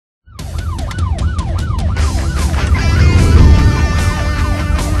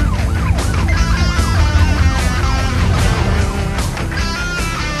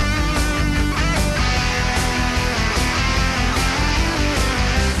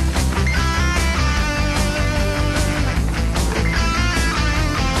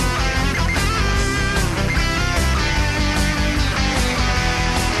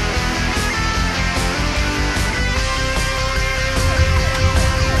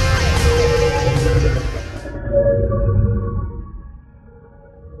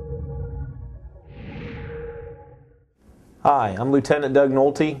Hi, I'm Lieutenant Doug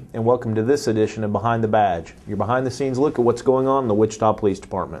Nolte, and welcome to this edition of Behind the Badge, your behind-the-scenes look at what's going on in the Wichita Police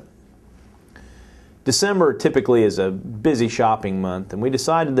Department. December typically is a busy shopping month, and we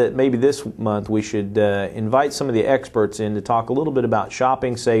decided that maybe this month we should invite some of the experts in to talk a little bit about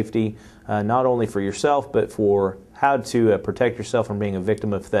shopping safety, not only for yourself, but for how to protect yourself from being a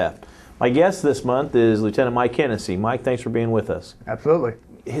victim of theft. My guest this month is Lieutenant Mike Hennessy. Mike, thanks for being with us. Absolutely.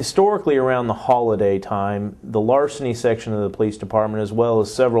 Historically, around the holiday time, the larceny section of the police department, as well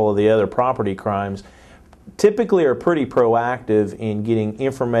as several of the other property crimes, typically are pretty proactive in getting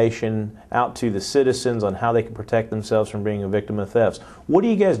information out to the citizens on how they can protect themselves from being a victim of thefts. What are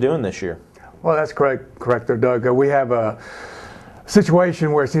you guys doing this year? Well, that's correct there, Doug. We have a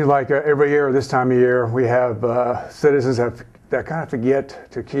situation where it seems like every year, this time of year, we have citizens that kind of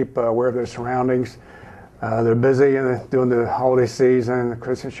forget to keep aware of their surroundings. They're busy doing the holiday season, the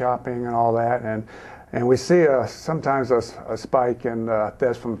Christmas shopping and all that, and we see sometimes a spike in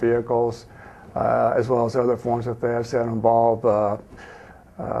thefts from vehicles, as well as other forms of thefts that involve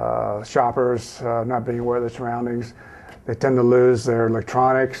shoppers not being aware of their surroundings. They tend to lose their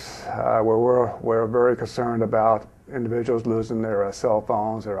electronics, where we're very concerned about individuals losing their cell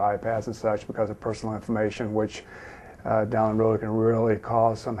phones, their iPads and such because of personal information, which down the road can really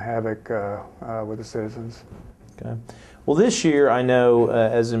cause some havoc with the citizens. Okay. Well, this year, I know,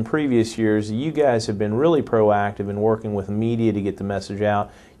 as in previous years, you guys have been really proactive in working with media to get the message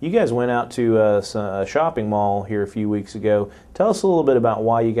out. You guys went out to a shopping mall here a few weeks ago. Tell us a little bit about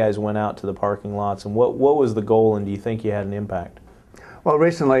why you guys went out to the parking lots and what was the goal, and do you think you had an impact? Well,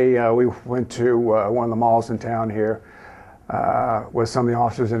 recently we went to one of the malls in town here with some of the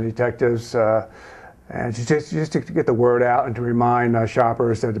officers and detectives. And just to get the word out and to remind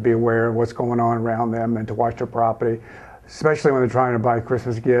shoppers that to be aware of what's going on around them and to watch their property, especially when they're trying to buy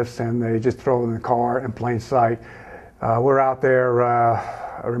Christmas gifts and they just throw it in the car in plain sight. We're out there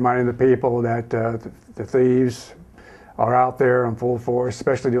reminding the people that the thieves are out there in full force,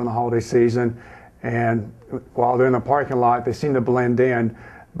 especially during the holiday season. And while they're in the parking lot, they seem to blend in,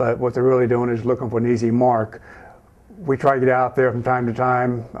 but what they're really doing is looking for an easy mark. We try to get out there from time to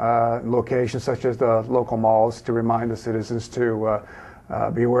time, locations such as the local malls, to remind the citizens to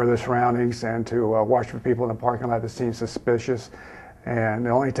be aware of their surroundings and to watch for people in the parking lot that seem suspicious. And it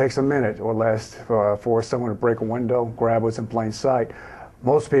only takes a minute or less for someone to break a window, grab what's in plain sight.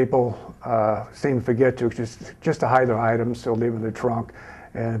 Most people seem to forget to just to hide their items, they'll leave it in their trunk.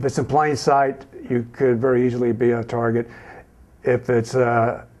 And if it's in plain sight, you could very easily be a target. If it's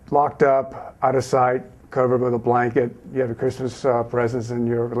locked up, out of sight, covered with a blanket, you have your Christmas presents and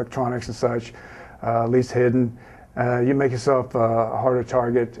your electronics and such, at least hidden, you make yourself a harder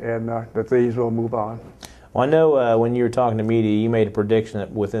target, and the thieves will move on. Well, I know when you were talking to media, you made a prediction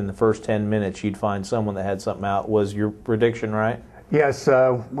that within the first 10 minutes you'd find someone that had something out. Was your prediction right? Yes.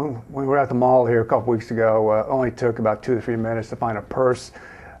 When we were at the mall here a couple weeks ago, it only took about 2 to 3 minutes to find a purse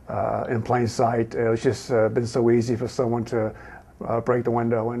in plain sight. It's just been so easy for someone to break the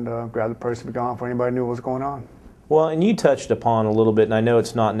window and grab the purse and be gone before anybody knew what was going on. Well, and you touched upon a little bit, and I know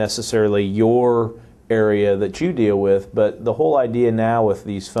it's not necessarily your area that you deal with, but the whole idea now with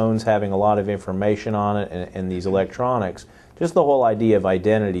these phones having a lot of information on it and these electronics, just the whole idea of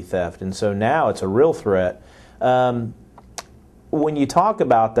identity theft. And so now it's a real threat. When you talk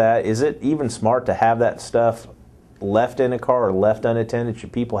about that, is it even smart to have that stuff left in a car or left unattended?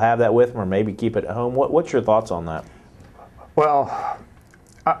 Should people have that with them or maybe keep it at home? What's your thoughts on that? Well,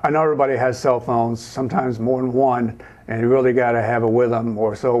 I know everybody has cell phones, sometimes more than one, and you really got to have it with them,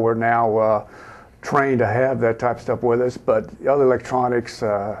 or so we're now trained to have that type of stuff with us. But the other electronics,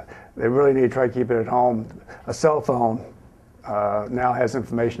 they really need to try to keep it at home. A cell phone now has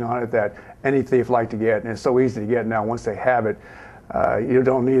information on it that any thief like to get, and it's so easy to get now once they have it. You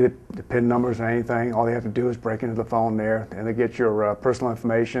don't need the PIN numbers or anything. All they have to do is break into the phone there, and they get your personal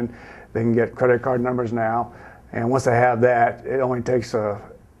information. They can get credit card numbers now. And once they have that, it only takes a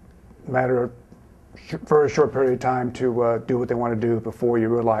matter of for a short period of time to do what they want to do before you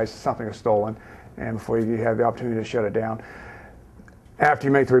realize something is stolen and before you have the opportunity to shut it down. After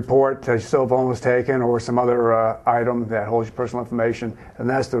you make the report that your cell phone was taken or some other item that holds your personal information, and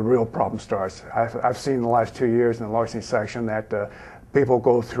that's the real problem starts. I've seen in the last 2 years in the larceny section that people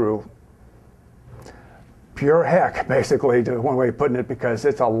go through pure heck, basically, to one way of putting it, because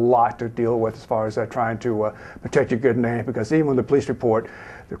it's a lot to deal with as far as trying to protect your good name. Because even with the police report,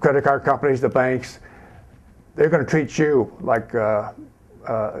 the credit card companies, the banks, they're going to treat you like a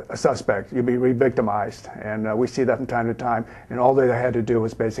suspect. You'll be re-victimized, and we see that from time to time. And all they had to do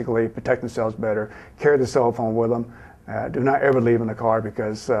was basically protect themselves better, carry the cell phone with them, do not ever leave in the car,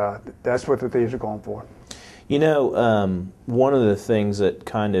 because that's what the thieves are going for. You know, one of the things that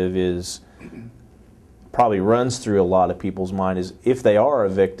kind of probably runs through a lot of people's mind is, if they are a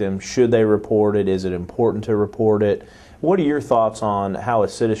victim, should they report it? Is it important to report it? What are your thoughts on how a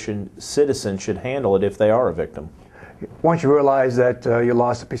citizen should handle it if they are a victim? Once you realize that you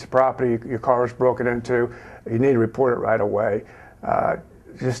lost a piece of property, your car was broken into, you need to report it right away.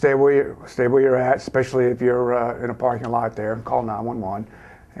 Just stay where you're at, especially if you're in a parking lot there, and call 911.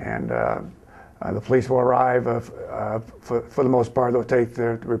 And the police will arrive. For the most part, they'll take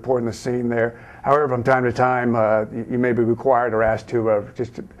the report in the scene there. However, from time to time, you may be required or asked to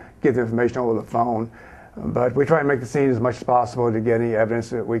just to give the information over the phone. But we try to make the scene as much as possible to get any evidence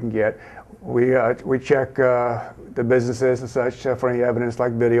that we can get. We check the businesses and such for any evidence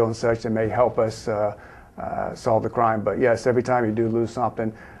like video and such that may help us solve the crime. But yes, every time you do lose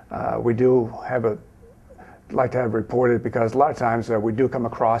something, we do like to have it reported, because a lot of times we do come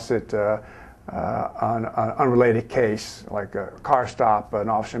across it on an unrelated case, like a car stop. An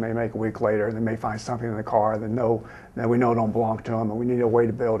officer may make a week later, and they may find something in the car that we know don't belong to them, and we need a way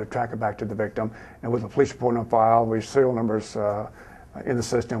to be able to track it back to the victim. And with a police report on file, with serial numbers in the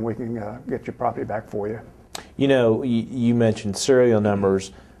system, we can get your property back for you. You know, you mentioned serial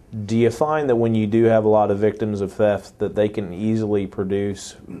numbers. Do you find that when you do have a lot of victims of theft that they can easily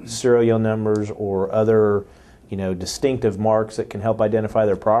produce serial numbers or other, distinctive marks that can help identify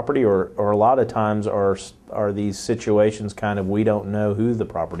their property, or a lot of times are these situations kind of, we don't know who the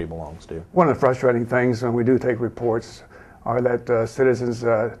property belongs to? One of the frustrating things when we do take reports are that citizens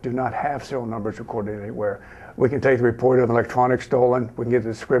do not have serial numbers recorded anywhere. We can take the report of an electronic stolen, we can get the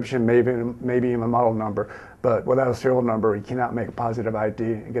description, maybe even a model number, but without a serial number, you cannot make a positive ID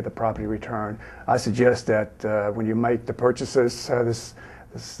and get the property returned. I suggest that when you make the purchases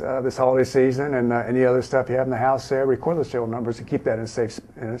this holiday season and any other stuff you have in the house there, record the serial numbers and keep that in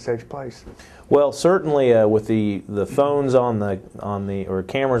a safe place. Well, certainly with the phones or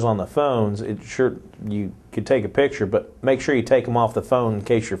cameras on the phones, you could take a picture, but make sure you take them off the phone in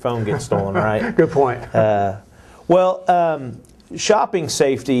case your phone gets stolen, right? Good point. Shopping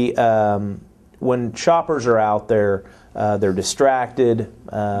safety, when shoppers are out there, they're distracted.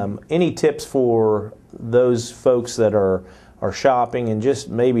 Any tips for those folks that are shopping, and just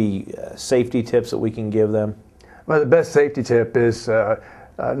maybe safety tips that we can give them? Well, the best safety tip is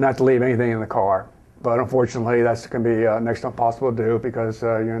not to leave anything in the car. But unfortunately, that's going to be next to impossible to do, because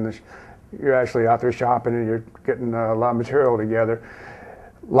you're actually out there shopping and you're getting a lot of material together.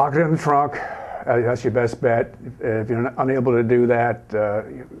 Lock it in the trunk. That's your best bet. If you're unable to do that,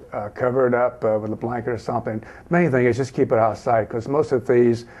 cover it up with a blanket or something. The main thing is just keep it out of sight, because most of the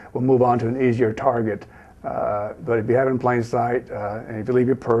thieves will move on to an easier target. But if you have it in plain sight, and if you leave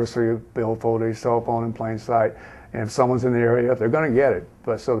your purse or your billfold or your cell phone in plain sight, and if someone's in the area, they're going to get it.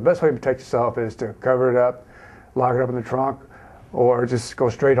 So the best way to protect yourself is to cover it up, lock it up in the trunk, or just go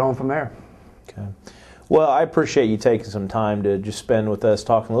straight home from there. Okay. Well, I appreciate you taking some time to just spend with us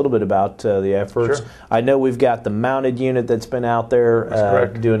talking a little bit about the efforts. Sure. I know we've got the mounted unit that's been out there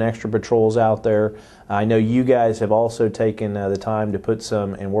doing extra patrols out there. I know you guys have also taken the time to put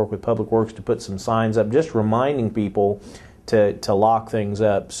and work with Public Works to put some signs up, just reminding people to lock things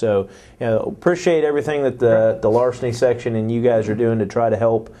up. So, appreciate everything that the larceny section and you guys are doing to try to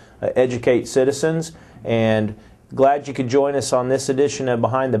help educate citizens. And glad you could join us on this edition of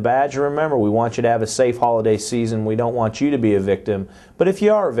Behind the Badge. Remember, we want you to have a safe holiday season. We don't want you to be a victim. But if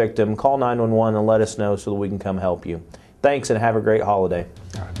you are a victim, call 911 and let us know so that we can come help you. Thanks, and have a great holiday.